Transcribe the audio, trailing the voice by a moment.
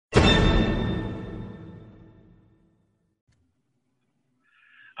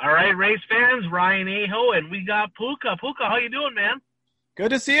All right, race fans, Ryan Aho, and we got Puka. Puka, how you doing, man? Good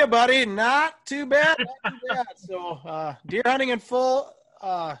to see you, buddy. Not too bad. Not too bad. So, deer hunting in full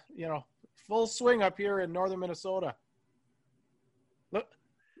swing up here in northern Minnesota. Look.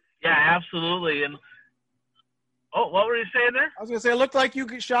 Yeah, absolutely. And what were you saying there? I was gonna say, it looked like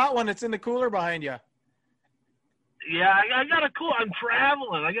you shot one. It's in the cooler behind you. Yeah, I got a cooler. I'm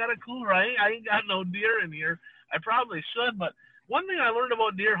traveling. I got a cooler. I ain't got no deer in here. I probably should, but one thing I learned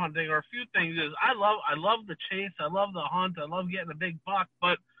about deer hunting, or a few things, is I love the chase. I love the hunt. I love getting a big buck,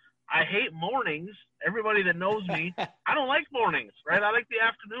 but I hate mornings. Everybody that knows me, I don't like mornings, right? I like the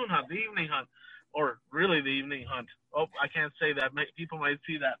afternoon hunt, the evening hunt, or really the evening hunt. Oh, I can't say that. People might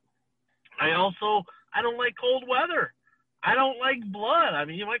see that. I don't like cold weather. I don't like blood. I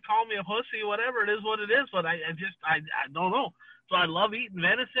mean, you might call me a pussy, whatever. It is what it is, but I don't know. So I love eating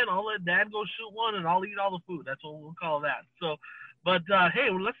venison. I'll let Dad go shoot one, and I'll eat all the food. That's what we'll call that. So, but hey,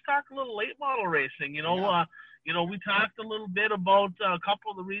 let's talk a little late model racing. We talked a little bit about a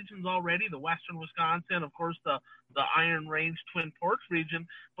couple of the regions already. The Western Wisconsin, of course, the Iron Range Twin Ports region.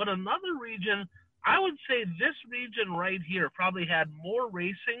 But another region, I would say this region right here probably had more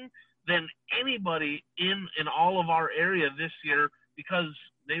racing than anybody in all of our area this year, because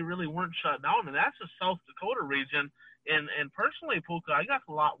they really weren't shut down, and that's the South Dakota region. And personally, Puka, I got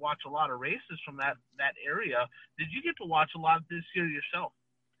to watch a lot of races from that area. Did you get to watch a lot this year yourself?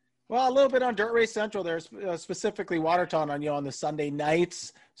 Well, a little bit on Dirt Race Central there, specifically Watertown on the Sunday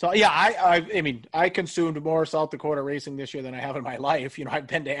nights. So yeah, I consumed more South Dakota racing this year than I have in my life. I've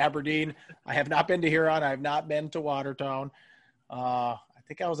been to Aberdeen, I have not been to Huron, I have not been to Watertown. I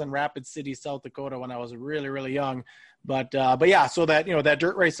think I was in Rapid City, South Dakota when I was really, really young. But yeah, so that, that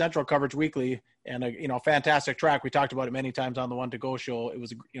Dirt Race Central coverage weekly, and a fantastic track. We talked about it many times on the One to Go show. It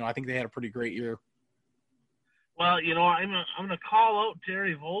was, I think they had a pretty great year. Well, I'm going to call out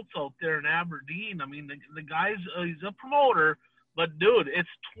Terry Volz out there in Aberdeen. I mean, the guy's he's a promoter, but dude, it's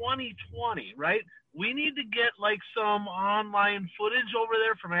 2020, right? We need to get like some online footage over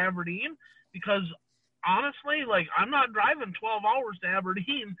there from Aberdeen, because honestly, like, I'm not driving 12 hours to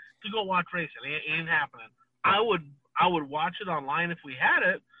Aberdeen to go watch racing. It ain't happening. I would watch it online if we had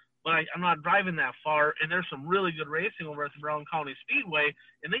it, but I'm not driving that far. And there's some really good racing over at the Brown County Speedway,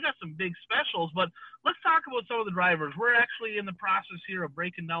 and they got some big specials. But let's talk about some of the drivers. We're actually in the process here of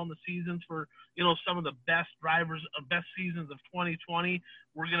breaking down the seasons for, some of the best drivers, best seasons of 2020.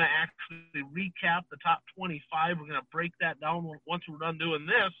 We're going to actually recap the top 25. We're going to break that down once we're done doing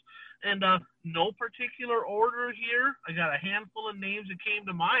this. And no particular order here. I got a handful of names that came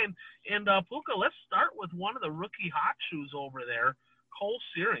to mind. And, Puka, let's start with one of the rookie hot shoes over there, Cole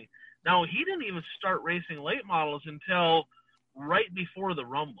Searing. Now, he didn't even start racing late models until right before the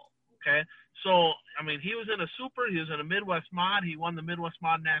Rumble, okay? So, I mean, he was in a Super. He was in a Midwest Mod. He won the Midwest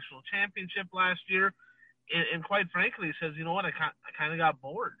Mod National Championship last year. And quite frankly, he says, you know what, I kind of got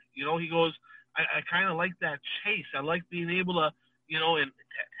bored. He goes, I kind of like that chase. I like being able to, and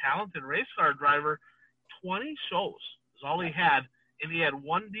talented race car driver, 20 shows is all he had. And he had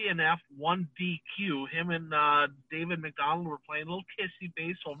one DNF, one DQ. Him and David McDonald were playing a little kissy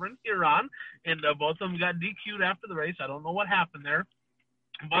face over in Huron, and both of them got DQ'd after the race. I don't know what happened there.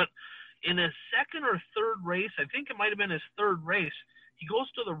 But in his second or third race, I think it might have been his third race, he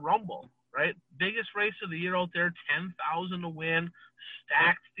goes to the Rumble, right? Biggest race of the year out there, 10,000 to win,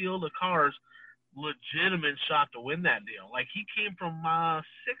 stacked field of cars. Legitimate shot to win that deal. Like, he came from 6th,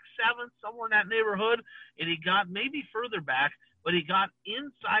 7th, somewhere in that neighborhood, and he got maybe further back, but he got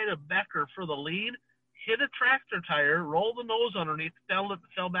inside of Becker for the lead, hit a tractor tire, rolled the nose underneath,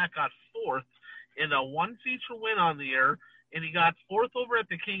 fell back, got 4th in a one feature win on the year, and he got 4th over at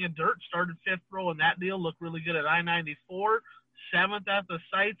the King of Dirt, started 5th row, and that deal looked really good at I-94, 7th at the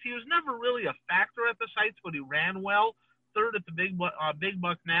sites. He was never really a factor at the sites, but he ran well. 3rd at the Big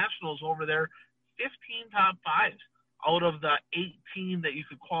Buck Nationals over there, 15 top 5s out of the 18 that you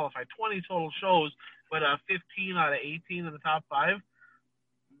could qualify. 20 total shows, but 15 out of 18 in the top 5.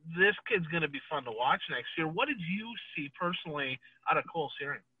 This kid's going to be fun to watch next year. What did you see personally out of Cole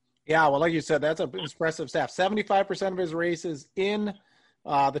Searing? Yeah, well, like you said, that's an impressive stat. 75% of his races in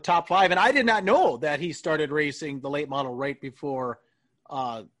the top 5. And I did not know that he started racing the late model right before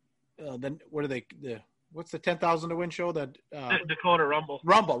what's the 10,000 to win show? That Dakota Rumble.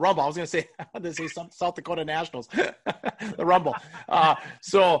 Rumble. I was going to say South Dakota Nationals, the Rumble.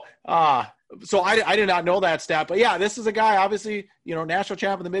 So I did not know that stat, but yeah, this is a guy, obviously, national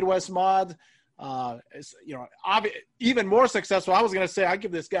champ of the Midwest Mod. Even more successful. I was going to say, I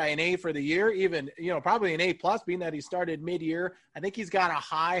give this guy an A for the year, even, probably an A plus, being that he started mid-year. I think he's got a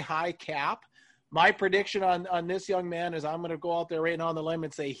high cap. my prediction on this young man is I'm going to go out there right now on the limb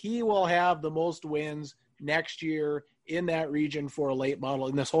and say he will have the most wins next year in that region for a late model.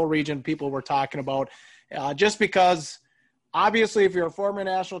 In this whole region people were talking about, just because obviously if you're a former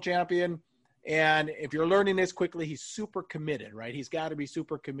national champion and if you're learning this quickly, he's super committed, right? He's got to be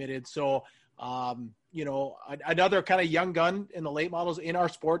super committed. So, another kind of young gun in the late models in our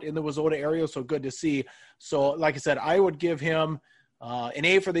sport in the Wazota area. So good to see. So like I said, I would give him an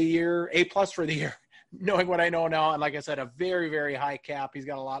A for the year, A+ for the year, knowing what I know now. And like I said, a very, very high cap. He's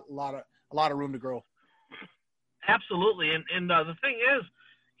got a lot of room to grow. Absolutely. And the thing is,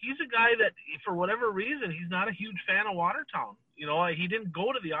 he's a guy that for whatever reason, he's not a huge fan of Watertown. He didn't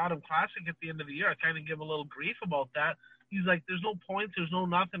go to the Autumn Classic at the end of the year. I kind of give a little grief about that. He's like, there's no points. There's no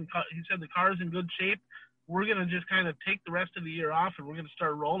nothing. He said the car's in good shape. We're going to just kind of take the rest of the year off, and we're going to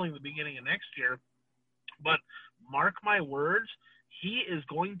start rolling the beginning of next year. But mark my words, he is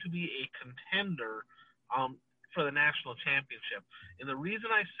going to be a contender for the national championship. And the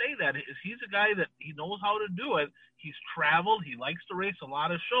reason I say that is he's a guy that he knows how to do it. He's traveled. He likes to race a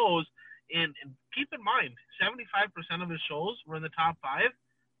lot of shows. And keep in mind, 75% of his shows were in the top 5.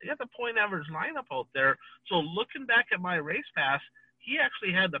 They got the point average lineup out there. So looking back at my race pass, he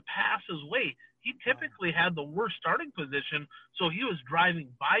actually had to pass his way. He typically had the worst starting position, so he was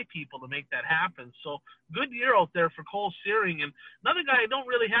driving by people to make that happen. So good year out there for Cole Searing. And another guy I don't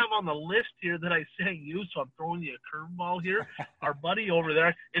really have on the list here that I sent you, so I'm throwing you a curveball here, our buddy over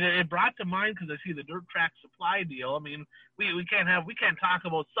there. And it brought to mind because I see the Dirt Track Supply deal. I mean, we can't talk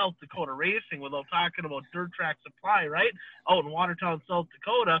about South Dakota racing without talking about Dirt Track Supply, right? Out in Watertown, South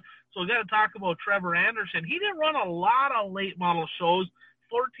Dakota. So we got to talk about Trevor Anderson. He didn't run a lot of late model shows.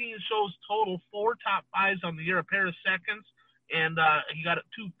 14 shows total, 4 top 5s on the year, a pair of seconds, and he got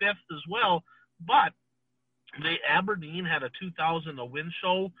 2 fifths as well. But Aberdeen had a 2000 a win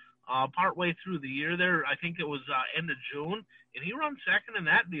show partway through the year there. I think it was end of June, and he run second in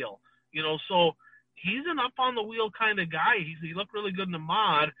that deal. So he's an up on the wheel kind of guy. He looked really good in the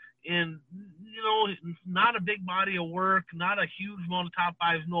mod, and not a big body of work, not a huge amount of top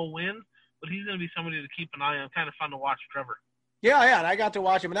 5s, no wins, but he's going to be somebody to keep an eye on. Kind of fun to watch, Trevor. Yeah, and I got to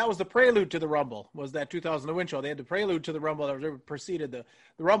watch him, and that was the prelude to the Rumble, was that 2000 the win show. They had the prelude to the Rumble that preceded the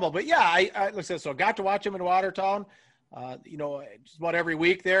Rumble. But, yeah, I like I said, so got to watch him in Watertown, just about every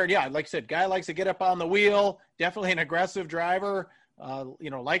week there. And, yeah, like I said, guy likes to get up on the wheel, definitely an aggressive driver,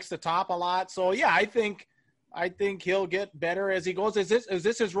 likes to top a lot. So, yeah, I think he'll get better as he goes. Is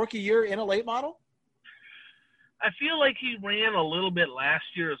this his rookie year in a late model? I feel like he ran a little bit last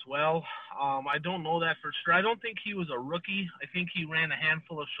year as well. I don't know that for sure. I don't think he was a rookie. I think he ran a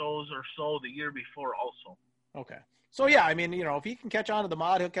handful of shows or so the year before also. Okay. So, yeah, I mean, if he can catch on to the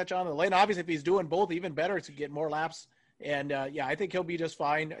mod, he'll catch on to the lane. Obviously, if he's doing both, even better to get more laps. And, yeah, I think he'll be just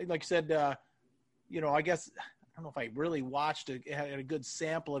fine. Like I said, I guess I don't know if I really had a good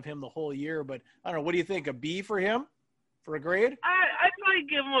sample of him the whole year. But, I don't know, what do you think, a B for him? For a grade? I'd probably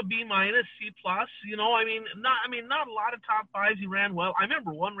give him a B-, C+. Not a lot of top 5s. He ran well. I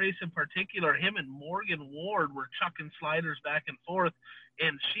remember one race in particular, him and Morgan Ward were chucking sliders back and forth,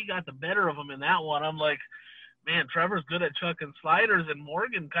 and she got the better of him in that one. I'm like, man, Trevor's good at chucking sliders, and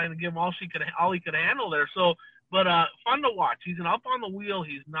Morgan kind of gave him all he could handle there. So, but fun to watch. He's an up on the wheel.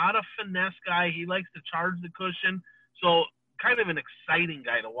 He's not a finesse guy. He likes to charge the cushion. So, kind of an exciting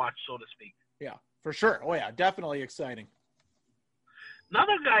guy to watch, so to speak. Yeah. For sure. Oh, yeah, definitely exciting.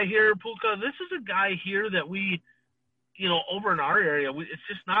 Another guy here, Puka, this is a guy here that we, over in our area, it's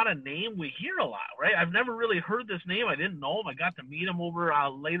just not a name we hear a lot, right? I've never really heard this name. I didn't know him. I got to meet him over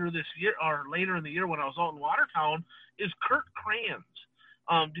later this year or later in the year when I was out in Watertown, is Kurt Kranz.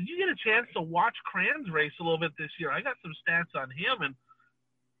 Did you get a chance to watch Kranz race a little bit this year? I got some stats on him, and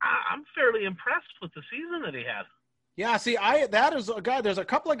I'm fairly impressed with the season that he had. Yeah, see, that is a guy. There's a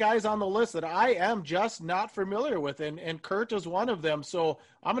couple of guys on the list that I am just not familiar with, and Kurt is one of them. So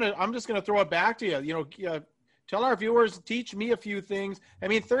I'm just gonna throw it back to you. Tell our viewers, teach me a few things. I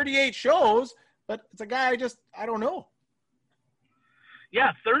mean, 38 shows, but it's a guy I don't know.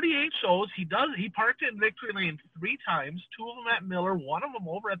 Yeah, 38 shows. He parked it in Victory Lane 3 times, 2 of them at Miller, 1 of them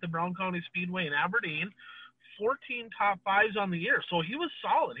over at the Brown County Speedway in Aberdeen. 14 top 5s on the year, so he was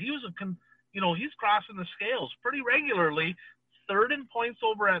solid. He was he's crossing the scales pretty regularly. 3rd in points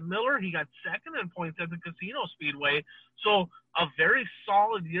over at Miller. He got 2nd in points at the Casino Speedway. So a very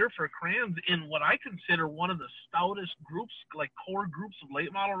solid year for Kranz in what I consider one of the stoutest groups, like core groups of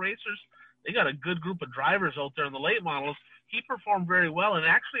late model racers. They got a good group of drivers out there in the late models. He performed very well. And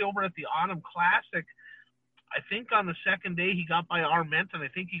actually over at the Autumn Classic, I think on the second day he got by Arment, and I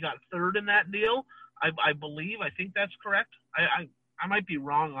think he got 3rd in that deal. I believe. I think that's correct. I might be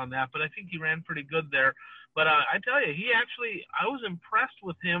wrong on that, but I think he ran pretty good there. But I tell you, I was impressed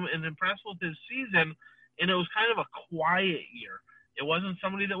with him and impressed with his season, and it was kind of a quiet year. It wasn't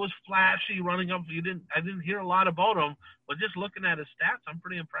somebody that was flashy running up. I didn't hear a lot about him, but just looking at his stats, I'm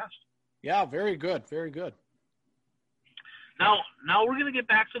pretty impressed. Yeah, very good, very good. Now we're going to get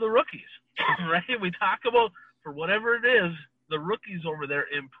back to the rookies, right? We talk about, for whatever it is, the rookies over there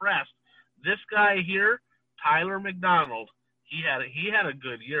impressed. This guy here, Tyler McDonald, he had a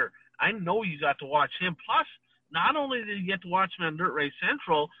good year. I know you got to watch him. Plus, not only did you get to watch him on Dirt Race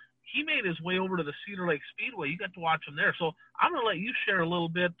Central, he made his way over to the Cedar Lake Speedway. You got to watch him there. So I'm going to let you share a little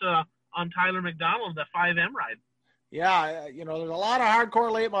bit on Tyler McDonald, the 5M ride. Yeah, there's a lot of hardcore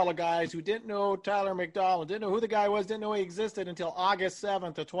late model guys who didn't know Tyler McDonald, didn't know who the guy was, didn't know he existed until August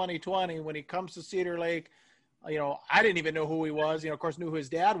 7th of 2020 when he comes to Cedar Lake. I didn't even know who he was. Of course, knew who his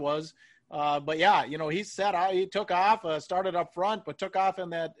dad was. But yeah, he set out, he took off, started up front, but took off in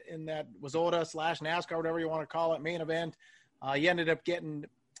that Wazota / NASCAR, whatever you want to call it, main event. He ended up getting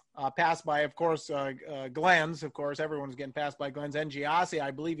passed by, of course, Glenn's. Of course, everyone's getting passed by Glenn's. Ngiasi,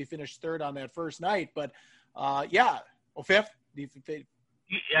 I believe he finished third on that first night. But fifth.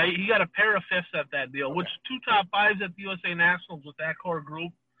 Yeah, he got a pair of fifths at that deal, okay. Which 2 top 5s at the USA Nationals with that core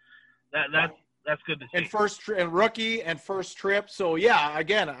group. That's good to see. And rookie and first trip. So yeah,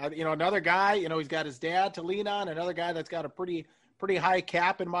 again, another guy, he's got his dad to lean on. Another guy that's got a pretty high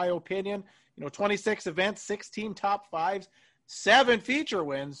cap, in my opinion. 26 events, 16 top 5s, 7 feature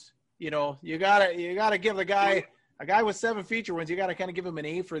wins. You gotta give a guy with 7 feature wins. You gotta kind of give him an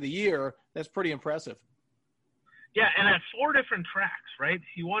A for the year. That's pretty impressive. Yeah, and at 4 different tracks, right?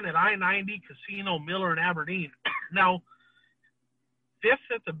 He won at I-90, Casino, Miller, and Aberdeen. Now,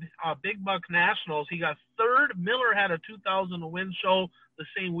 5th at the Big Buck Nationals. He got 3rd. Miller had a 2,000 win show the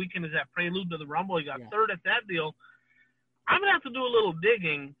same weekend as that Prelude to the Rumble. He got 3rd at that deal. I'm going to have to do a little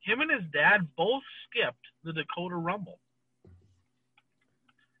digging. Him and his dad both skipped the Dakota Rumble.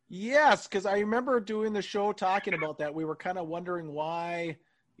 Yes, because I remember doing the show talking about that. We were kind of wondering why,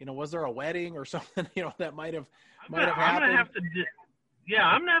 was there a wedding or something, that might have happened. I'm going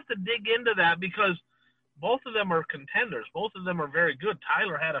to have to dig into that because both of them are contenders. Both of them are very good.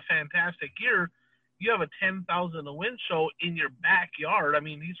 Tyler had a fantastic year. You have a 10,000 a win show in your backyard. I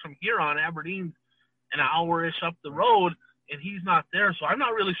mean, he's from Huron, Aberdeen, an hour-ish up the road, and he's not there. So I'm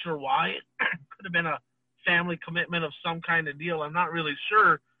not really sure why. It could have been a family commitment of some kind of deal. I'm not really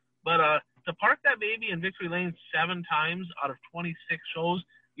sure. But to park that baby in Victory Lane 7 times out of 26 shows,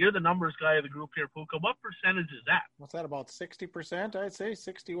 you're the numbers guy of the group here, Puka. What percentage is that? What's that, about 60%, I'd say?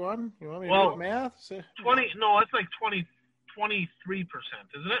 61? You want me to do math? 20. No, that's like 23%,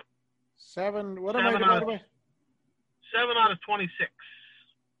 isn't it? 7. What am I divided by? 7 out of 26.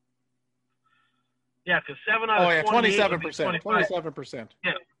 Yeah, because 7 out of 27%. 27%.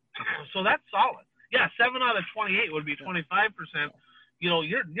 Yeah, so that's solid. Yeah, 7 out of 28 would be 25%.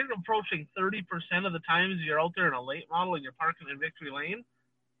 You're approaching 30% of the times you're out there in a late model and you're parking in Victory Lane.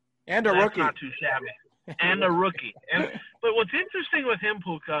 And a rookie. Not too shabby. And a rookie. But what's interesting with him,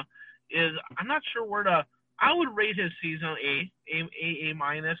 Puka, is I'm not sure I would rate his season A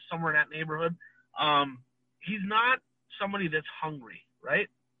minus, somewhere in that neighborhood. He's not somebody that's hungry, right?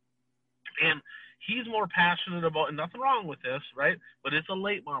 And he's more passionate about, and nothing wrong with this, right? But it's a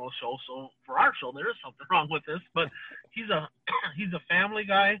late model show, so for our show, there is something wrong with this. But he's a family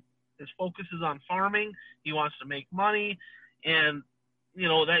guy. His focus is on farming. He wants to make money, and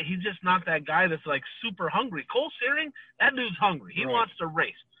that he's just not that guy that's like super hungry. Cole Searing, that dude's hungry. He wants to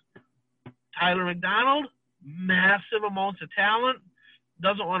race. Tyler McDonald, massive amounts of talent,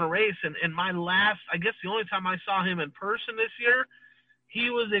 doesn't want to race. And I guess the only time I saw him in person this year, he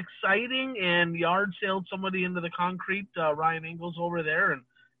was exciting and yard sailed somebody into the concrete, Ryan Ingalls over there. And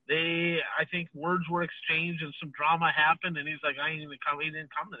I think words were exchanged and some drama happened. And he's like, I ain't even come. He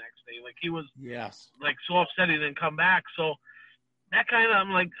didn't come the next day. Like he was like so upset he didn't come back. So that kind of,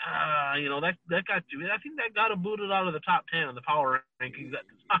 I'm like, that got you. I think that got him booted out of the top 10 in the power rankings at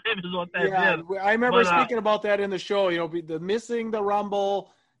the time is what that did. I remember speaking about that in the show, the missing the Rumble,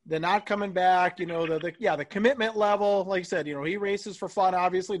 the not coming back, the commitment level. Like you said, he races for fun,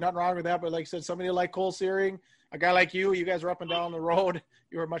 obviously, nothing wrong with that. But like you said, somebody like Cole Searing, a guy like you guys are up and down the road.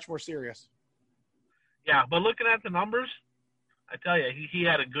 You were much more serious. Yeah, but looking at the numbers, I tell you, he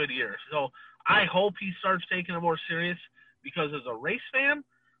had a good year. So I hope he starts taking it more serious. Because as a race fan,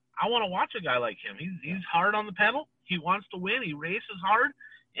 I want to watch a guy like him. He's hard on the pedal. He wants to win. He races hard,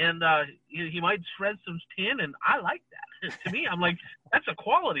 and he might shred some tin, and I like that. To me, I'm like, that's a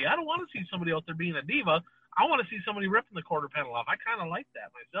quality. I don't want to see somebody out there being a diva. I want to see somebody ripping the quarter pedal off. I kind of like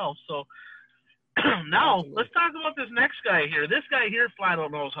that myself. So Now, Absolutely. let's talk about this next guy here. This guy here flat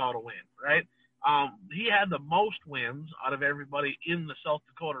out knows how to win, right? He had the most wins out of everybody in the South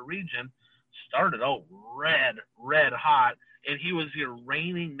Dakota region. Started out red hot, and he was your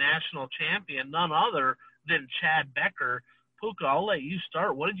reigning national champion, none other than Chad Becker. Puka, I'll let you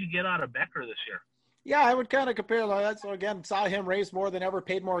start. What did you get out of Becker this year? Yeah, I would kind of compare like that. So again, saw him race more than ever,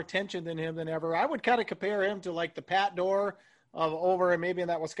 paid more attention than him than ever. I would kind of compare him to like the Pat Dorr of over maybe in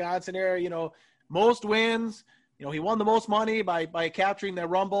that Wisconsin area. Most wins. He won the most money by capturing the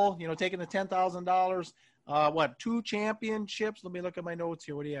Rumble. Taking the $10,000. Two championships? Let me look at my notes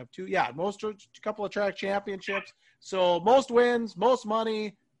here. What do you have? Two? Yeah, couple of track championships. So most wins, most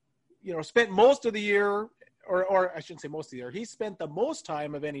money. Spent most of the year. Or I shouldn't say most of the year. He spent the most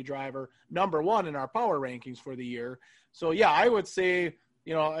time of any driver, number one in our power rankings for the year. So yeah, I would say,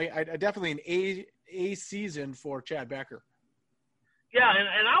 I definitely an A season for Chad Becker. Yeah,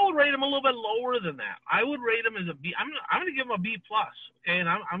 and I would rate him a little bit lower than that. I would rate him as a B. I'm going to give him a B plus, okay? And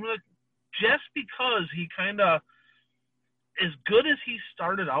I'm going to, just because he kind of, as good as he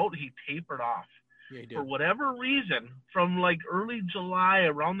started out, he tapered off. Yeah, he did. For whatever reason, from like early July,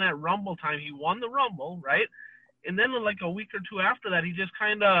 around that Rumble time, he won the Rumble, right? And then like a week or two after that, he just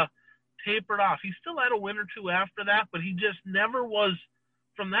kind of tapered off. He still had a win or two after that, but he just never was,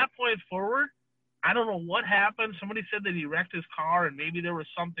 from that point forward, I don't know what happened. Somebody said that he wrecked his car, and maybe there was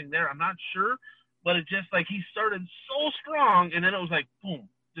something there. I'm not sure, but it just like he started so strong, and then it was like, boom,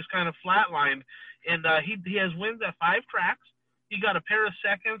 just kind of flatlined. And he has wins at 5 tracks. He got a pair of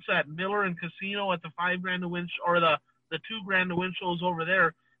seconds at Miller and Casino at the $5,000 to win, or the $2,000 to win shows over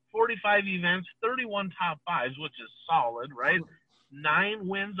there. 45 events, 31 top fives, which is solid, right? 9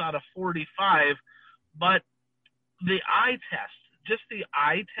 wins out of 45. But the eye test, just the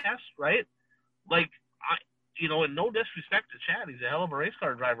eye test, right? Like, and no disrespect to Chad, he's a hell of a race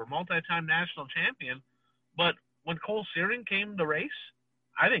car driver, multi-time national champion. But when Cole Searing came to race,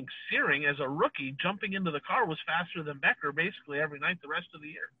 I think Searing, as a rookie, jumping into the car was faster than Becker basically every night the rest of the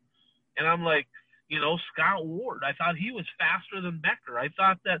year. And I'm like, Scott Ward, I thought he was faster than Becker. I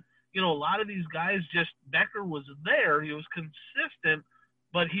thought that, a lot of these guys Becker was there, he was consistent,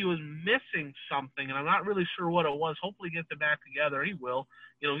 but he was missing something, and I'm not really sure what it was. Hopefully he gets it back together. He will.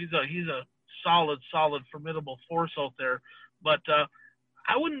 He's a solid, formidable force out there. But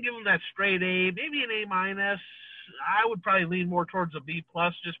I wouldn't give him that straight A, maybe an A minus. I would probably lean more towards a B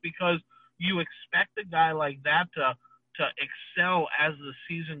plus, just because you expect a guy like that to excel as the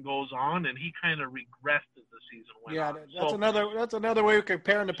season goes on, and he kind of regressed as the season went on. That's another way we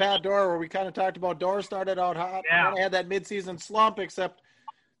compare him to Pat Dorr, where we kind of talked about Dorr started out hot, kind of had that midseason slump, except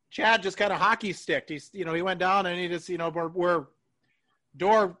Chad just kind of hockey sticked. He went down and he just where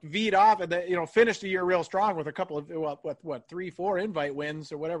Dorr V'd off and finished the year real strong with a couple of 3-4 invite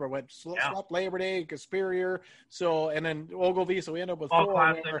wins or whatever. Swept Labor Day, Superior, and then Ogilvy. So we end up with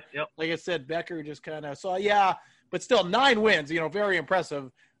 4. Like I said, Becker just kind of but still 9 wins. Very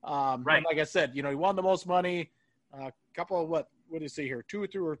impressive. Right. Like I said, he won the most money. A couple of what do you see here? 2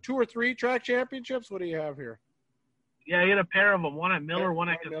 or 3 track championships. What do you have here? Yeah, he had a pair of them. One at Miller, one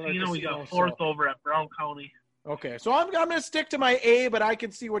at Casino. He got 4th over at Brown County. Okay, so I'm going to stick to my A, but I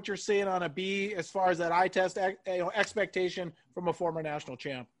can see what you're saying on a B as far as that eye test expectation from a former national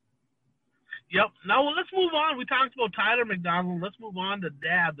champ. Yep. Now let's move on. We talked about Tyler McDonald. Let's move on to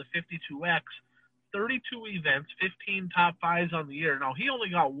Dad, the 52X. 32 events, 15 top 5s on the year. Now he only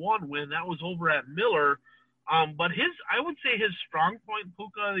got 1 win. That was over at Miller. But I would say his strong point,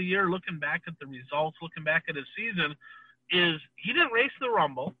 Puka, of the year, looking back at the results, looking back at his season, is he didn't race the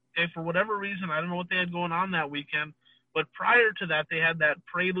Rumble. Okay, for whatever reason, I don't know what they had going on that weekend. But prior to that, they had that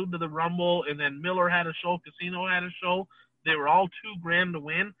prelude to the Rumble, and then Miller had a show, Casino had a show. They were all $2,000 to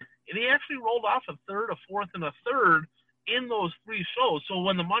win. And he actually rolled off a 3rd, a 4th, and a 3rd in those 3 shows. So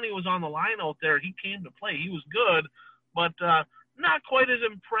when the money was on the line out there, he came to play. He was good, but not quite as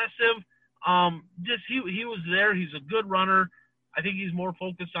impressive. He was there. He's a good runner. I think he's more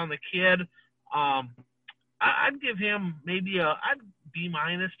focused on the kid. I'd give him maybe I'd B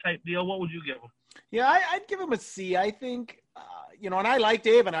minus type deal. What would you give him? Yeah, I'd give him a C. I think, and I like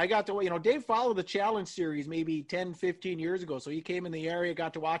Dave, and I got to, Dave followed the Challenge Series maybe 10, 15 years ago. So he came in the area,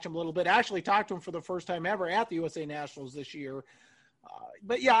 got to watch him a little bit, actually talked to him for the first time ever at the USA Nationals this year.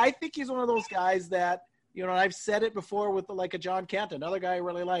 But yeah, I think he's one of those guys that, I've said it before with like a John Kenta, another guy I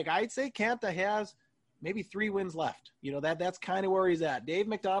really like. I'd say Kenta has maybe 3 wins left. That's kind of where he's at. Dave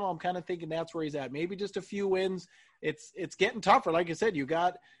McDonald, I'm kind of thinking that's where he's at. Maybe just a few wins. It's getting tougher. Like I said, you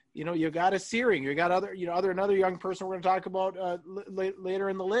got a Searing, you got another young person we're going to talk about later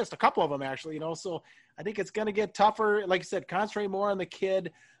in the list, a couple of them actually, so I think it's going to get tougher. Like I said, concentrate more on the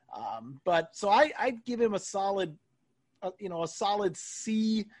kid. But so I'd give him a solid, a solid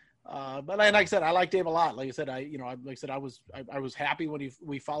C. But like I said, I like Dave a lot. Like I said, I was happy when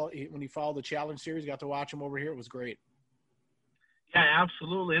he followed the Challenge Series. Got to watch him over here. It was great. Yeah,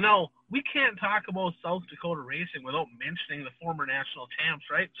 absolutely. No, we can't talk about South Dakota racing without mentioning the former national champs,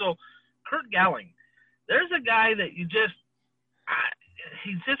 right? So, Kurt Gelling, there's a guy that he's just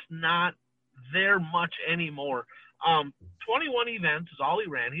not there much anymore. 21 events is all he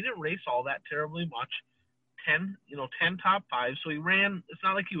ran. He didn't race all that terribly much. 10 top five. So he ran, it's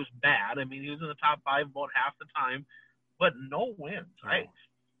not like he was bad. I mean, he was in the top five about half the time, but no wins, right?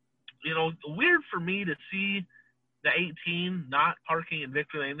 Weird for me to see the 18 not parking in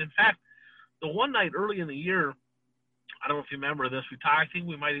victory lane. In fact, the one night early in the year, I don't know if you remember this, I think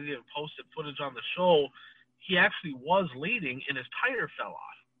we might have even posted footage on the show. He actually was leading and his tire fell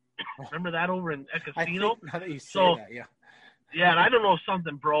off. Remember that over in Casino? Now that you say that, yeah. Yeah, and I don't know if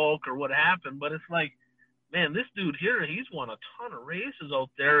something broke or what happened, but it's like, man, this dude here, he's won a ton of races out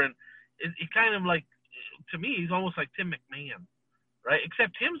there, and he kind of like, to me, he's almost like Tim McMahon, right?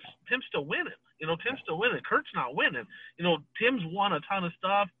 Except Tim's still winning. Tim's still winning. Kurt's not winning. Tim's won a ton of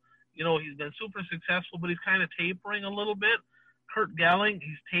stuff. He's been super successful, but he's kind of tapering a little bit. Kurt Gelling,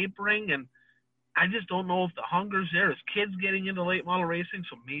 he's tapering, and I just don't know if the hunger's there. His kid's getting into late model racing,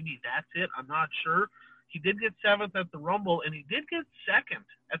 so maybe that's it. I'm not sure. He did get 7th at the Rumble, and he did get 2nd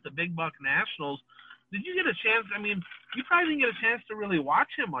at the Big Buck Nationals. Did you get a chance? I mean, you probably didn't get a chance to really watch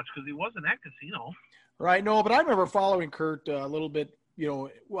him much because he wasn't at Casino. Right. No, but I remember following Kurt a little bit,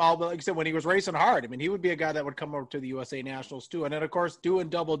 like I said, when he was racing hard. I mean, he would be a guy that would come over to the USA Nationals too. And then, of course, doing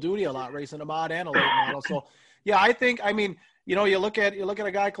double duty a lot, racing a mod and a late model. So, yeah, I think, you look at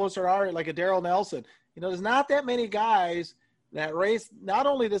a guy closer to our, like a Darrell Nelson. There's not that many guys that race not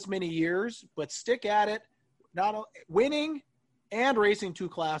only this many years, but stick at it, not winning and racing 2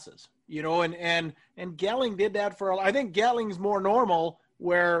 classes. And Gelling did that I think Gelling's more normal,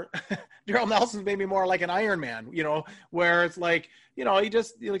 where Darrell Nelson's maybe more like an Ironman, where it's like, he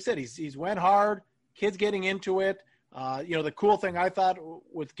just, like I said, he's went hard, kids getting into it. The cool thing I thought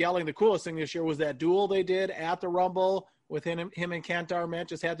with Gelling, the coolest thing this year was that duel they did at the Rumble with him and Kantar Mint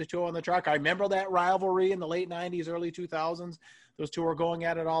just had the 2 on the truck. I remember that rivalry in the late 90s, early 2000s. Those 2 were going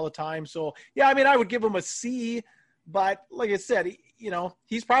at it all the time. So, yeah, I would give him a C. But like I said,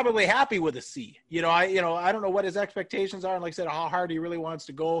 he's probably happy with a C. I don't know what his expectations are, and like I said, how hard he really wants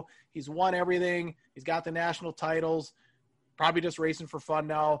to go. He's won everything. He's got the national titles. Probably just racing for fun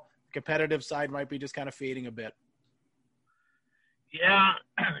now. The competitive side might be just kind of fading a bit. Yeah,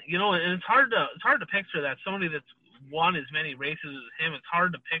 and it's hard to picture that somebody that's won as many races as him. It's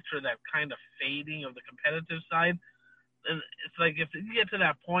hard to picture that kind of fading of the competitive side. And it's like if you get to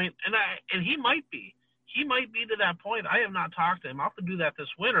that point, and he might be. He might be to that point. I have not talked to him. I'll have to do that this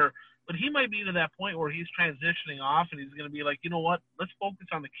winter, but he might be to that point where he's transitioning off and he's going to be like, you know what? Let's focus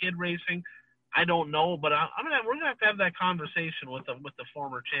on the kid racing. I don't know, but we're going to have that conversation with the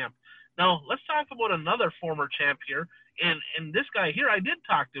former champ. Now, let's talk about another former champ here. And this guy here, I did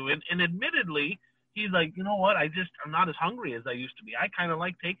talk to him, and admittedly, he's like, you know what? I'm not as hungry as I used to be. I kind of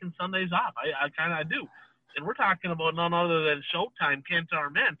like taking Sundays off. I kind of do. And we're talking about none other than Showtime, Kantar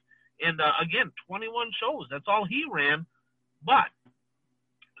Mint. And, again, 21 shows. That's all he ran. But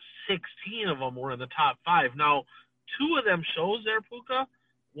 16 of them were in the top 5. Now, 2 of them shows there, Puka,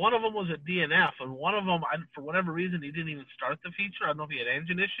 one of them was at DNF. And one of them, for whatever reason, he didn't even start the feature. I don't know if he had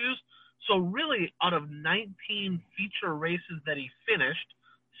engine issues. So, really, out of 19 feature races that he finished,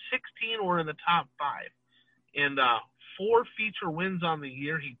 16 were in the top 5. And 4 feature wins on the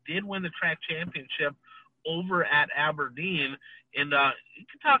year. He did win the track championship over at Aberdeen. And you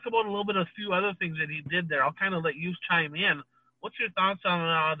can talk about a little bit of a few other things that he did there. I'll kind of let you chime in. What's your thoughts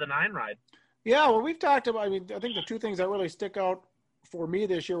on the 9 ride? Yeah, well, we've talked about, I think the 2 things that really stick out for me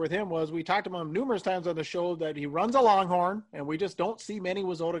this year with him was we talked about him numerous times on the show that he runs a Longhorn, and we just don't see many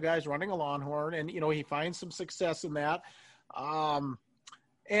Wazota guys running a Longhorn. And, he finds some success in that.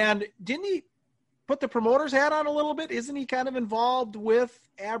 And didn't he put the promoter's hat on a little bit? Isn't he kind of involved with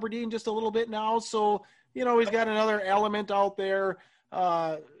Aberdeen just a little bit now? So, he's got another element out there.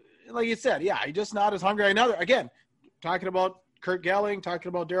 Like you said, yeah, he's just not as hungry. Again, talking about Kurt Gelling, talking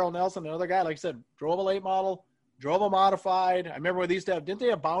about Darrell Nelson, another guy, like I said, drove a late model, drove a modified. I remember when they used to have, didn't they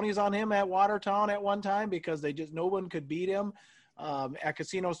have bounties on him at Watertown at one time because no one could beat him at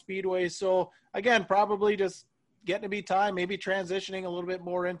Casino Speedway. So, again, probably just getting to be time, maybe transitioning a little bit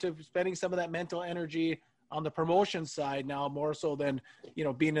more into spending some of that mental energy on the promotion side now, more so than,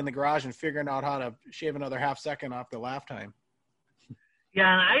 being in the garage and figuring out how to shave another half second off the lap time. Yeah,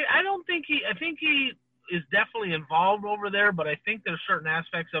 I don't think I think is definitely involved over there, but I think there's certain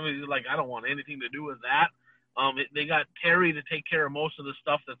aspects of it he's like, I don't want anything to do with that. They got Terry to take care of most of the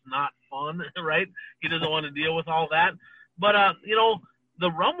stuff that's not fun, right? He doesn't want to deal with all that. But,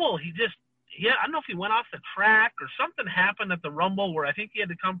 the Rumble, I don't know if he went off the track or something happened at the Rumble where I think he had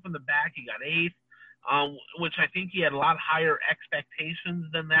to come from the back. He got eighth, which I think he had a lot higher expectations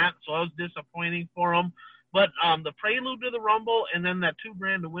than that. So it was disappointing for him. But the prelude to the Rumble and then that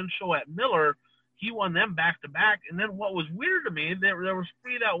 $2,000 to win show at Miller, he won them back to back. And then what was weird to me, there was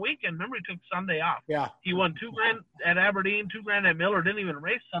free that weekend. Remember, he took Sunday off. Yeah. He won $2,000 at Aberdeen, $2,000 at Miller, didn't even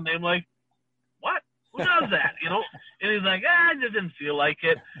race Sunday. I'm like, what? Who does that? And he's like, I just didn't feel like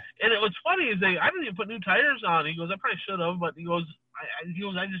it. And it was funny. He's like, I didn't even put new tires on. He goes, I probably should have, but he goes,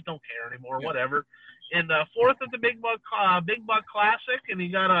 I just don't care anymore, whatever. And fourth at the Big Buck Classic, and he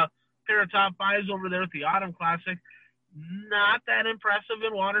got a pair of top fives over there at the Autumn Classic. Not that impressive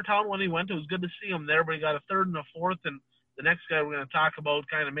in Watertown when he went. It was good to see him there, but he got a third and a fourth, and the next guy we're going to talk about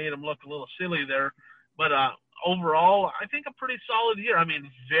kind of made him look a little silly there. But overall, I think a pretty solid year. I mean,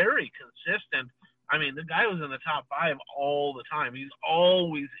 very consistent. I mean, the guy was in the top five all the time. He's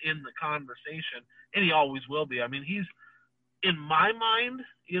always in the conversation, and he always will be. I mean, he's, in my mind,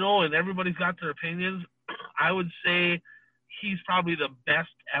 and everybody's got their opinions, I would say he's probably the best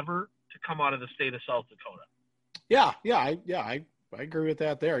ever to come out of the state of South Dakota. I agree with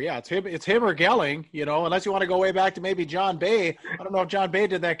that there. Yeah, it's him or Gelling, unless you want to go way back to maybe John Bay. I don't know if John Bay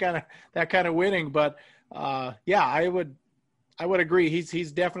did that kind of winning, but I would agree.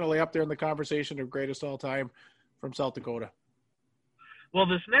 He's definitely up there in the conversation of greatest all time from South Dakota. Well,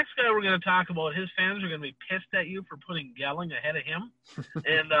 this next guy we're going to talk about, his fans are going to be pissed at you for putting Gelling ahead of him.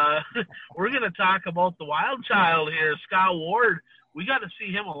 And we're going to talk about the wild child here, Scott Ward. We got to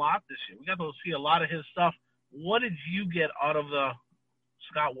see him a lot this year. We got to see a lot of his stuff. What did you get out of the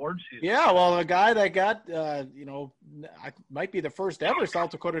Scott Ward season? Yeah, well, the guy that got, might be the first ever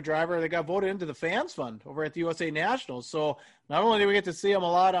South Dakota driver that got voted into the Fans Fund over at the USA Nationals. So not only did we get to see him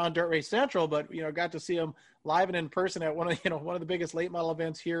a lot on Dirt Race Central, but, got to see him live and in person at one of the biggest late model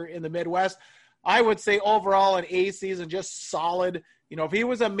events here in the Midwest. I would say overall an A season, just solid. If he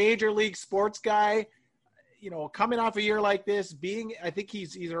was a major league sports guy, coming off a year like this, I think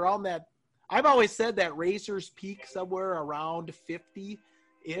he's around that. I've always said that racers peak somewhere around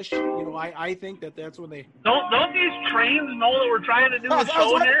 50-ish. I think that's when they don't these trains know that we're trying to do a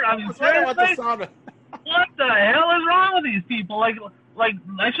show here. I mean, seriously, what the hell is wrong with these people? Like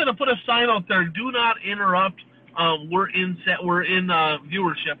I should have put a sign out there: "Do not interrupt." We're in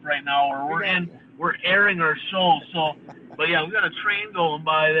viewership right now, or we're airing our show. So, but yeah, we got a train going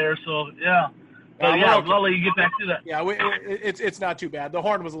by there. So yeah. But I'll let you get back to that. Yeah, it's not too bad. The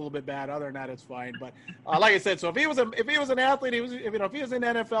horn was a little bit bad. Other than that, it's fine. But like I said, so if he was an athlete, if he was in the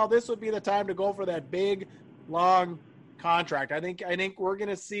NFL, this would be the time to go for that big, long contract. I think we're going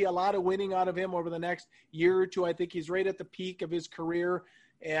to see a lot of winning out of him over the next year or two. I think he's right at the peak of his career,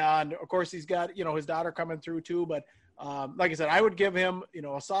 and of course he's got his daughter coming through too. But like I said, I would give him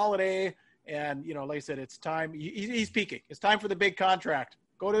a solid A. And like I said, it's time. He's peaking. It's time for the big contract.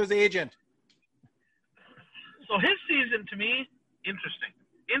 Go to his agent. So his season, to me,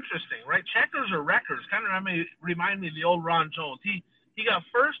 interesting, right? Checkers or wreckers, kind of remind me of the old Ron Jones. He got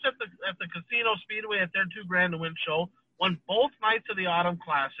first at the Casino Speedway at their $2,000 to win show, won both nights of the Autumn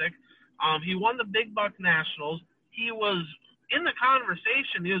Classic. He won the Big Buck Nationals. He was in the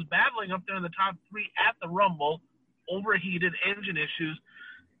conversation. He was battling up there in the top three at the Rumble, overheated engine issues.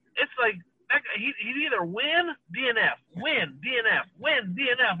 It's like he'd either win, DNF, win, DNF, win,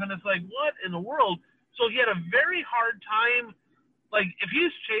 DNF, and it's like, what in the world? So he had a very hard time, like if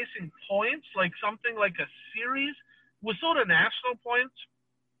he's chasing points, like something like a series, with Soda National points,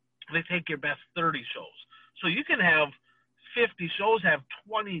 they take your best 30 shows. So you can have 50 shows, have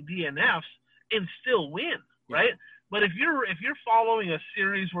 20 DNFs, and still win, right? But if you're following a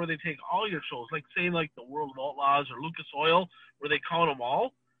series where they take all your shows, like say like the World of Outlaws or Lucas Oil, where they count them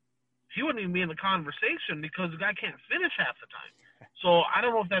all, he wouldn't even be in the conversation because the guy can't finish half the time. So I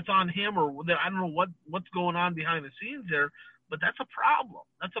don't know if that's on him or I don't know what's going on behind the scenes there, but that's a problem.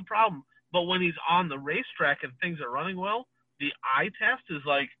 That's a problem. But when he's on the racetrack and things are running well, the eye test is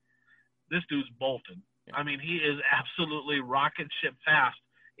like, this dude's bolted. Yeah. I mean, he is absolutely rocket ship fast.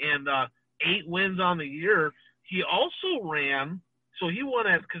 And 8 wins on the year. He also ran, so he won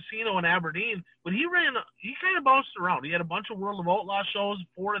at Casino in Aberdeen, but he kind of bounced around. He had a bunch of World of Outlaw shows,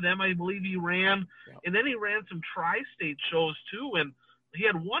 4 of them I believe he ran, and then he ran some tri-state shows too, and he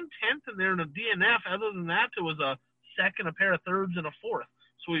had 1/10 in there in a DNF. Other than that, it was a second, a pair of thirds, and a fourth.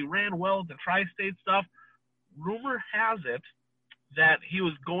 So he ran well at the tri-state stuff. Rumor has it that he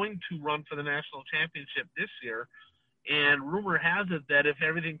was going to run for the national championship this year. And rumor has it that if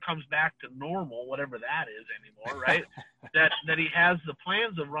everything comes back to normal, whatever that is anymore, right, that he has the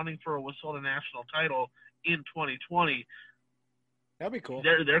plans of running for a Wissota national title in 2020. That'd be cool.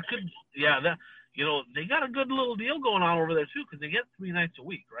 There could, yeah, that, you know, they got a good little deal going on over there too, because they get 3 nights a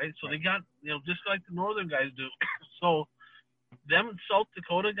week, right? So they got, you know, just like the northern guys do. So them South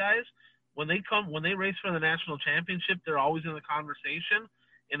Dakota guys, when they race for the national championship, they're always in the conversation.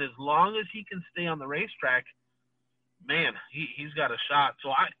 And as long as he can stay on the racetrack, man, he's got a shot. So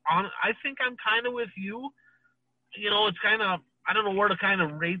I think I'm kind of with you. You know, it's kind of, I don't know where to kind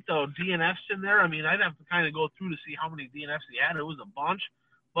of rate the DNFs in there. I mean, I'd have to kind of go through to see how many DNFs he had. It was a bunch.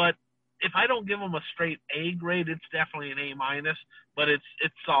 But if I don't give him a straight A grade, it's definitely an A-. But it's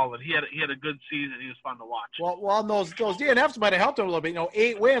solid. He had a good season. He was fun to watch. Well, those DNFs might have helped him a little bit. You know,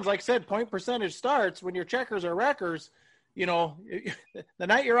 8 wins, like I said, point percentage starts. When your checkers are wreckers, you know, the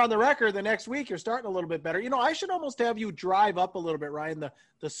night you're on the record, the next week you're starting a little bit better. You know, I should almost have you drive up a little bit, Ryan.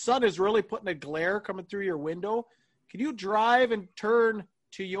 The sun is really putting a glare coming through your window. Can you drive and turn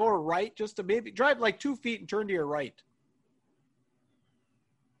to your right, just to maybe drive like 2 feet and turn to your right?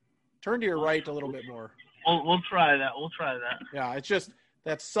 Turn to your right a little bit more. We'll try that. Yeah, it's just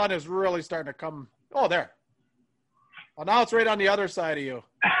that sun is really starting to come. Oh, there. Well, now it's right on the other side of you.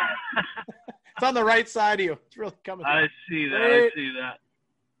 It's on the right side of you. It's really coming through. I see that.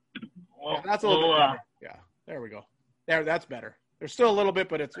 Well, yeah, that's a little bit better. Yeah, there we go. That's better. There's still a little bit,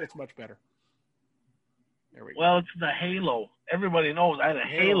 but it's much better. There we go. Well, it's the halo. Everybody knows I had a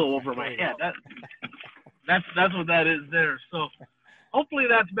halo over my head. That's what that is there. So hopefully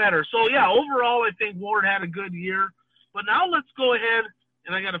that's better. So, yeah, overall I think Ward had a good year. But now let's go ahead,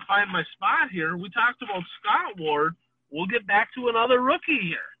 and I got to find my spot here. We talked about Scott Ward. We'll get back to another rookie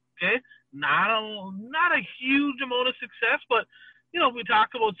here, okay? Not a huge amount of success, but, you know, if we talk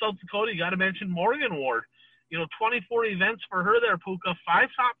about South Dakota, you got to mention Morgan Ward. You know, 24 events for her there, Puka, 5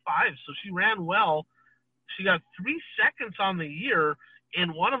 top 5s, so she ran well. She got 3 seconds on the year,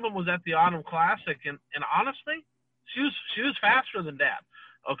 and one of them was at the Autumn Classic, and honestly, she was faster than Dad,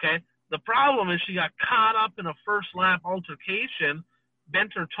 okay? The problem is she got caught up in a first lap altercation,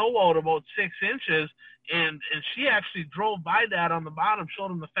 bent her toe out about 6 inches, and she actually drove by Dad on the bottom,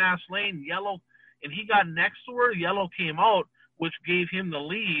 showed him the fast lane, yellow, and he got next to her, yellow came out, which gave him the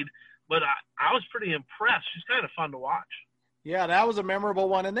lead, but I was pretty impressed. She's kind of fun to watch. Yeah, that was a memorable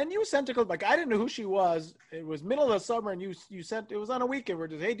one. And then you sent a clip, like I didn't know who she was. It was middle of the summer, and you sent, it was on a weekend where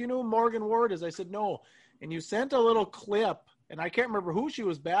just, hey, do you know who Morgan Ward is? I said, no. And you sent a little clip, and I can't remember who she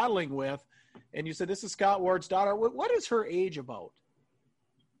was battling with. And you said, this is Scott Ward's daughter. What is her age about?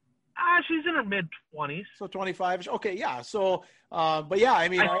 She's in her mid-20s. So 25. Okay, yeah. So, but yeah, I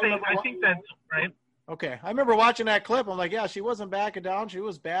mean, I think that's right. Okay. I remember watching that clip. I'm like, yeah, she wasn't backing down. She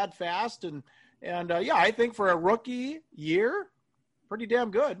was bad fast. And yeah, I think for a rookie year, pretty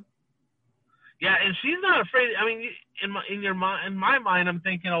damn good. Yeah, and she's not afraid. I mean, in my mind, I'm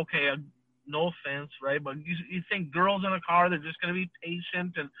thinking, okay, no offense, right? But you think girls in a car, they're just going to be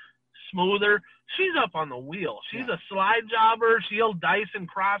patient and smoother. She's up on the wheel. She's a slide jobber. She'll dice and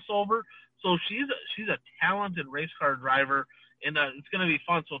crossover. So she's a talented race car driver, and it's going to be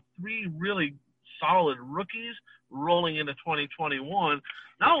fun. So 3 really solid rookies rolling into 2021.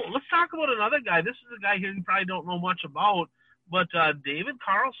 Now let's talk about another guy. This is a guy here you probably don't know much about, but David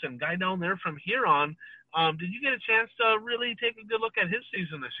Carlson, guy down there from Huron. Did you get a chance to really take a good look at his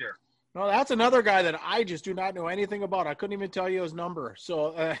season this year? No, that's another guy that I just do not know anything about. I couldn't even tell you his number.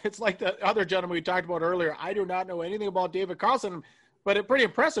 So it's like the other gentleman we talked about earlier. I do not know anything about David Carlson, but it's pretty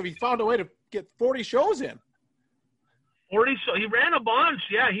impressive. He found a way to get 40 shows in. 40 shows. He ran a bunch.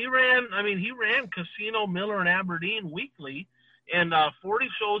 Yeah, he ran Casino, Miller, and Aberdeen weekly, and 40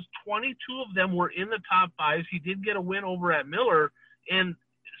 shows. 22 of them were in the top 5s. He did get a win over at Miller, and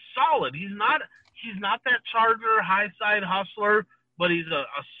solid. He's not that Charger high side hustler, but he's a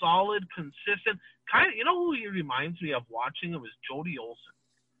solid, consistent kind of. You know who he reminds me of watching him is Jody Olson.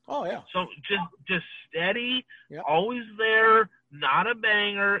 Oh yeah. So just steady, always there, not a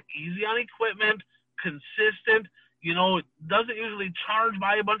banger, easy on equipment, consistent. You know, doesn't usually charge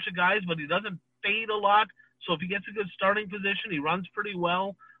by a bunch of guys, but he doesn't fade a lot. So if he gets a good starting position, he runs pretty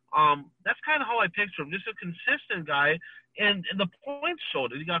well. That's kind of how I picture him, just a consistent guy. And the points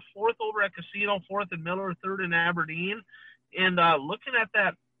showed it. He got 4th over at Casino, 4th in Miller, 3rd in Aberdeen. And looking at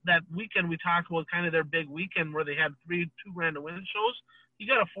that weekend we talked about, kind of their big weekend where they had 2 grand to win shows, he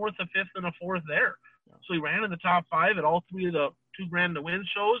got a 4th, a 5th, and a 4th there. So he ran in the top 5 at all 3 of the 2 grand to win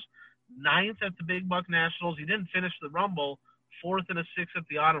shows. 9th at the Big Buck Nationals. He didn't finish the Rumble. 4th and a 6th at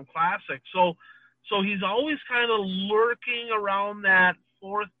the Autumn Classic. So So he's always kind of lurking around that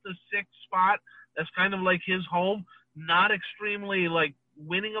 4th to 6th spot. That's kind of like his home. Not extremely like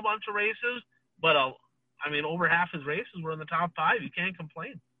winning a bunch of races, but over half his races were in the top 5. You can't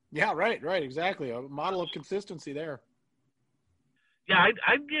complain. Yeah, right, exactly. A model of consistency there. Yeah,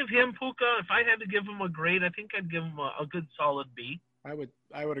 I'd give him, Puka, if I had to give him a grade, I think I'd give him a good solid B.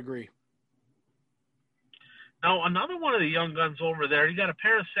 I would agree. Now, another one of the young guns over there, you got a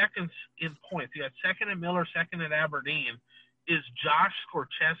pair of seconds in points. You got second at Miller, second at Aberdeen, is Josh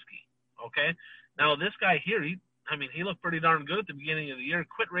Skorcheski, okay? Now, this guy here, he looked pretty darn good at the beginning of the year.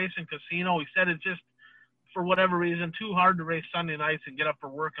 Quit racing casino. He said it's just, for whatever reason, too hard to race Sunday nights and get up for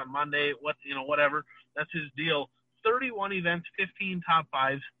work on Monday, whatever. That's his deal. 31 events, 15 top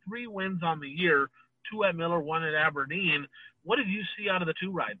 5s, 3 wins on the year, 2 at Miller, 1 at Aberdeen. What did you see out of the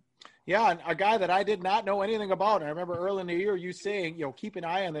 2 ride? Yeah, a guy that I did not know anything about. And I remember early in the year you saying, keep an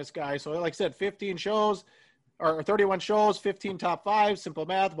eye on this guy. So like I said, 15 shows or 31 shows, 15 top 5, simple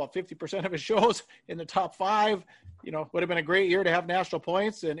math, about 50% of his shows in the top 5. Would have been a great year to have national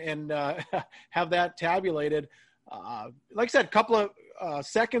points and have that tabulated. Like I said, a couple of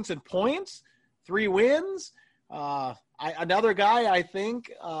seconds and points, 3 wins. Another guy, I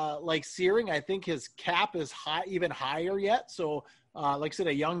think, like Searing, I think his cap is high, even higher yet. So, like I said,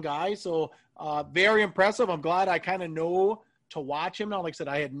 a young guy. So, very impressive. I'm glad I kind of know to watch him now. Like I said,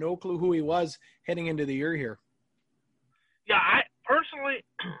 I had no clue who he was heading into the year here. Yeah, I personally,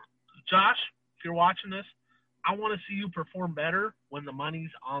 Josh, if you're watching this, I want to see you perform better when the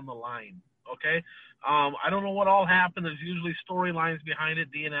money's on the line. Okay. I don't know what all happened. There's usually storylines behind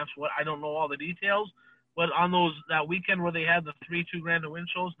it. DNFs. I don't know all the details. But on that weekend where they had the 3 $2,000 to win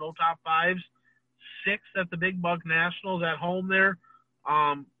shows, no top 5s, 6 at the Big Buck Nationals at home there.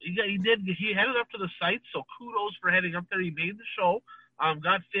 He headed up to the sites, so kudos for heading up there. He made the show,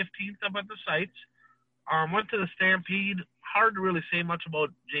 got 15th up at the sites, went to the Stampede. Hard to really say much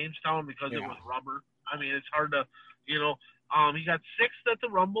about Jamestown because it was rubber. It's hard to, he got 6th at the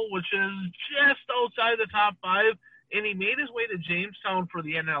Rumble, which is just outside the top 5, and he made his way to Jamestown for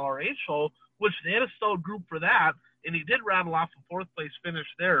the NLRA show, which they had a stout group for that, and he did rattle off a 4th place finish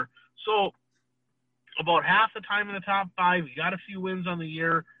there. So about half the time in the top 5, he got a few wins on the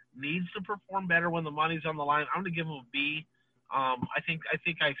year, needs to perform better when the money's on the line. I'm going to give him a B. I think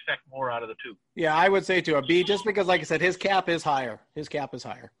I expect more out of the 2. Yeah, I would say a B, just because, like I said, his cap is higher. Now,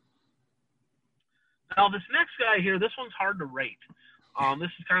 this next guy here, this one's hard to rate. This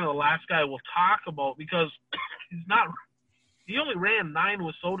is kind of the last guy we'll talk about because he only ran 9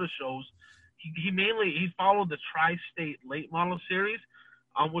 WISSOTA shows. He followed the Tri-State Late Model Series,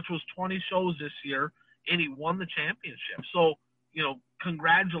 which was 20 shows this year, and he won the championship. So,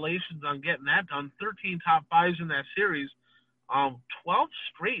 congratulations on getting that done. 13 top 5s in that series, 12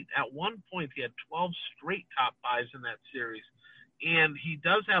 straight. At one point, he had 12 straight top 5s in that series. And he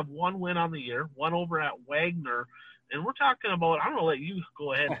does have 1 win on the year, 1 over at Wagner. And we're talking about, I'm going to let you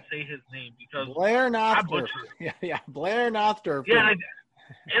go ahead and say his name because Blair Nothdorf. Yeah, Blair Nothdorf. Yeah,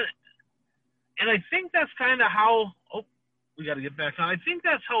 and I think that's kind of how. Oh, we got to get back on. I think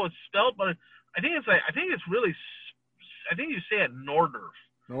that's how it's spelled, but I think you say it Nordorf.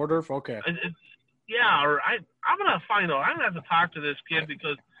 Nordorf, okay. I'm gonna find out. I'm gonna have to talk to this kid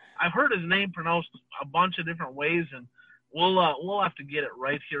because I've heard his name pronounced a bunch of different ways, and we'll have to get it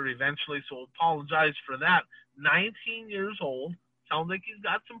right here eventually. So apologize for that. 19 years old. Sounds like he's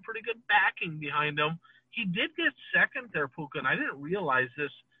got some pretty good backing behind him. He did get second there, Puka, and I didn't realize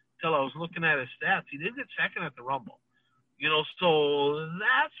this till I was looking at his stats. He did get second at the Rumble. So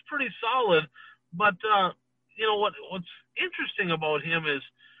that's pretty solid. But, what's interesting about him is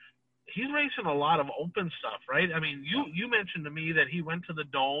he's racing a lot of open stuff, right? You mentioned to me that he went to the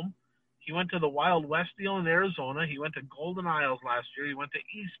Dome. He went to the Wild West deal in Arizona. He went to Golden Isles last year. He went to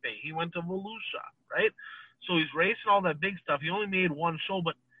East Bay. He went to Volusia, right? So he's racing all that big stuff. He only made 1 show,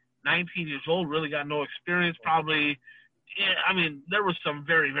 but 19 years old, really got no experience. Probably, there was some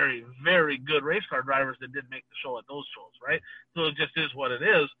very, very, very good race car drivers that did make the show at those shows, right? So it just is what it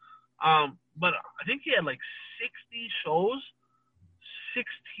is. But I think he had like 60 shows,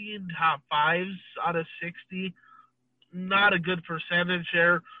 16 top 5s out of 60. Not a good percentage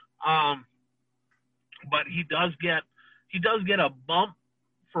there. But he does get a bump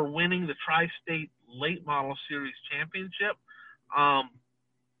for winning the Tri-State Late Model Series Championship. My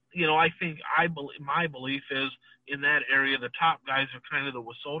belief is in that area, the top guys are kind of the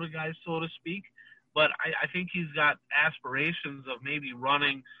WISSOTA guys, so to speak. But I think he's got aspirations of maybe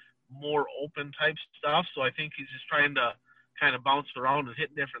running more open type stuff. So I think he's just trying to kind of bounce around and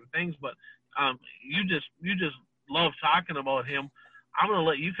hit different things. But you just love talking about him. I'm going to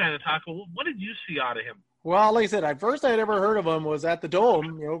let you kind of talk. What did you see out of him? Well, like I said, first I'd ever heard of him was at the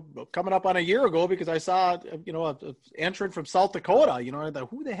Dome, coming up on a year ago because I saw, a entrant from South Dakota,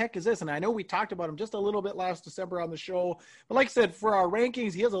 who the heck is this? And I know we talked about him just a little bit last December on the show. But like I said, for our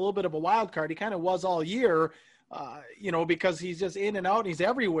rankings, he has a little bit of a wild card. He kind of was all year. Because he's just in and out and he's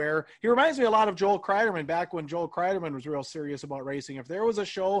everywhere. He reminds me a lot of Joel Kreiderman back when Joel Kreiderman was real serious about racing. If there was a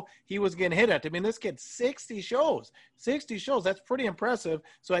show he was getting hit at, I mean, this kid, 60 shows, that's pretty impressive.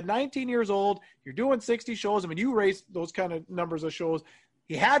 So at 19 years old, you're doing 60 shows. I mean, you race those kind of numbers of shows.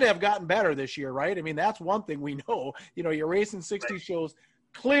 He had to have gotten better this year, right? I mean, that's one thing we know, you're racing 60 shows.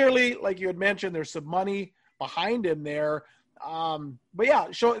 Clearly, like you had mentioned, there's some money behind him there. But yeah,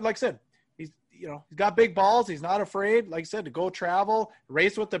 like I said, he's got big balls. He's not afraid, like I said, to go travel,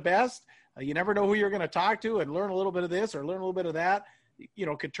 race with the best. You never know who you're going to talk to and learn a little bit of this or learn a little bit of that.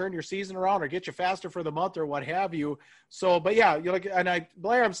 Could turn your season around or get you faster for the month or what have you. So, but yeah,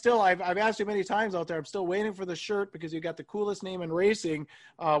 Blair, I've asked you many times out there. I'm still waiting for the shirt because you got the coolest name in racing.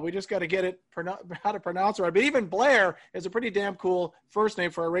 We just got to get it how to pronounce it right. But even Blair is a pretty damn cool first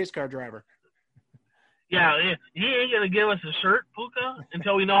name for a race car driver. Yeah, he ain't gonna give us a shirt, Puka,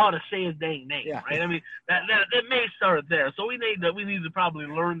 until we know how to say his dang name, right? I mean, that may start there. So we need to probably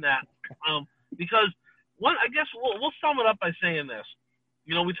learn that, because I guess we'll sum it up by saying this.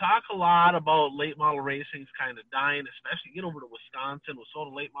 We talk a lot about late model racing's kind of dying, especially get over to Wisconsin with sort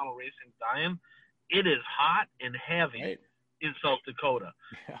of late model racing dying. It is hot and heavy in South Dakota,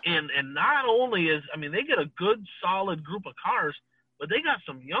 and not only they get a good solid group of cars. But they got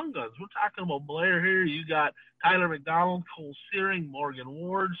some young guns. We're talking about Blair here. You got Tyler McDonald, Cole Searing, Morgan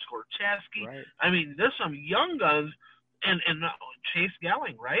Ward, Skorcheski. Right. I mean, there's some young guns, and Chase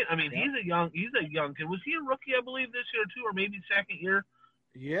Gelling, right? I mean, he's a young kid. Was he a rookie, I believe, this year too, or maybe second year?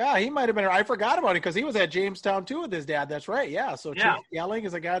 Yeah, he might have been. I forgot about it because he was at Jamestown too with his dad. That's right. Yeah. So Chase Gelling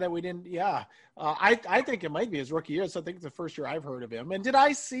is a guy that we didn't. Yeah. I think it might be his rookie year. So I think it's the first year I've heard of him. And did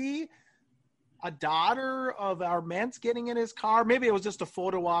I see a daughter of our Mentz getting in his car? Maybe it was just a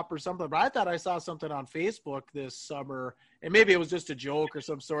photo op or something, but I thought I saw something on Facebook this summer, and maybe it was just a joke or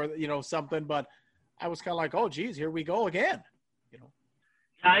some sort, something, but I was kind of like, oh geez, here we go again.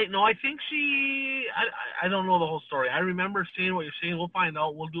 I think I don't know the whole story. I remember seeing what you're saying. We'll find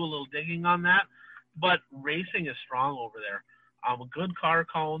out. We'll do a little digging on that, but racing is strong over there. Good car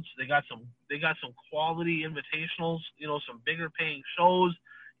counts. They got some quality invitationals, some bigger paying shows.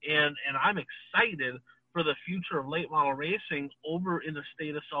 And I'm excited for the future of late model racing over in the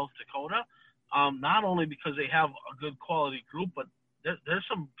state of South Dakota, not only because they have a good quality group, but there's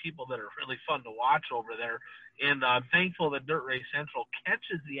some people that are really fun to watch over there. And I'm thankful that Dirt Race Central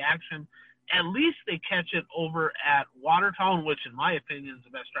catches the action. At least they catch it over at Watertown, which in my opinion is the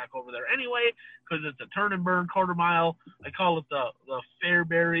best track over there anyway, because it's a turn and burn quarter mile. I call it the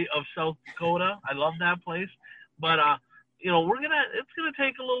Fairbury of South Dakota. I love that place. But it's gonna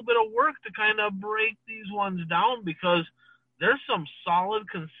take a little bit of work to kind of break these ones down, because there's some solid,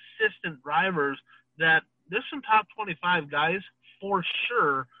 consistent drivers that there's some top 25 guys for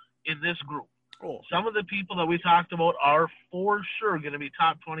sure in this group. Cool. Some of the people that we talked about are for sure going to be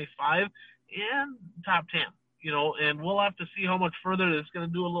top 25 and top 10, and we'll have to see how much further. It's going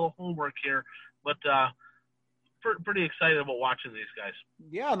to do a little homework here, but pretty excited about watching these guys.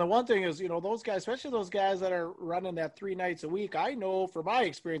 Yeah, and the one thing is, those guys, especially those guys that are running that 3 nights a week, I know from my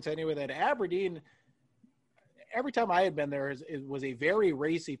experience anyway that Aberdeen, every time I had been there, it was a very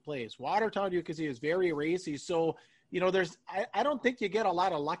racy place. Watertown, you can see, is very racy. So, I don't think you get a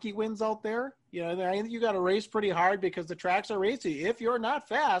lot of lucky wins out there. I think you got to race pretty hard because the tracks are racy. If you're not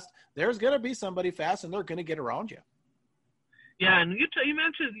fast, there's going to be somebody fast, and they're going to get around you. Yeah, and you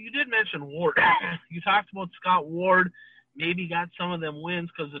did mention Ward. You talked about Scott Ward, maybe got some of them wins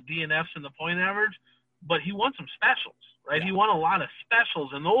because of DNFs and the point average, but he won some specials, right? Yeah. He won a lot of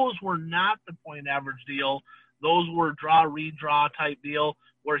specials, and those were not the point average deal. Those were draw, redraw type deal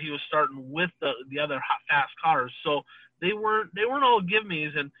where he was starting with the other fast cars. So they weren't all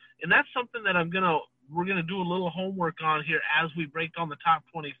give-me's, and that's something that we're gonna do a little homework on here as we break down the top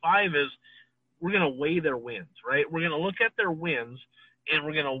 25 is we're going to weigh their wins, right? We're going to look at their wins, and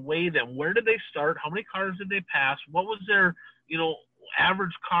we're going to weigh them. Where did they start? How many cars did they pass? What was their,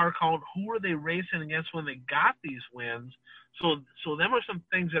 average car count? Who were they racing against when they got these wins? So them are some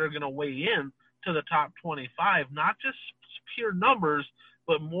things that are going to weigh in to the top 25, not just pure numbers,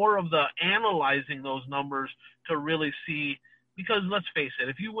 but more of the analyzing those numbers to really see, because let's face it,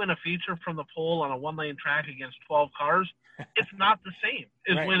 if you win a feature from the pole on a one-lane track against 12 cars, it's not the same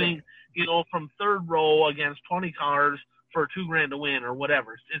as winning, from third row against 20 cars for $2,000 to win or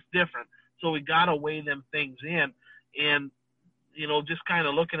whatever. It's different. So we got to weigh them things in. And just kind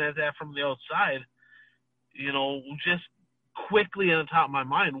of looking at that from the outside, just quickly on the top of my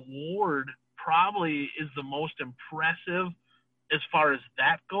mind, Ward probably is the most impressive as far as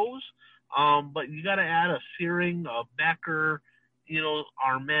that goes. But you got to add a Searing, a Becker,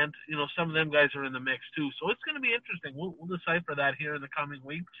 Arment, some of them guys are in the mix too. So it's going to be interesting. We'll decipher that here in the coming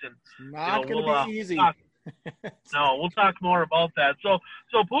weeks. And it's not going to be easy. We'll talk more about that. So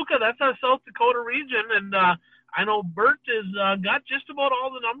Puka, that's our South Dakota region. And I know Bert has got just about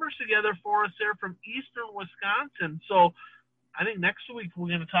all the numbers together for us there from Eastern Wisconsin. So I think next week we're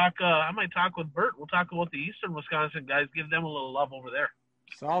going to talk, I might talk with Bert. We'll talk about the Eastern Wisconsin guys, give them a little love over there.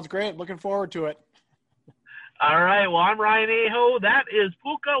 Sounds great. Looking forward to it. All right. Well, I'm Ryan Aho. That is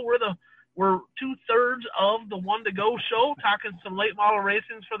Puka. We're 2/3 of the One to Go show, talking some late model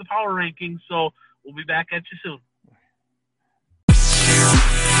racings for the power rankings. So we'll be back at you soon.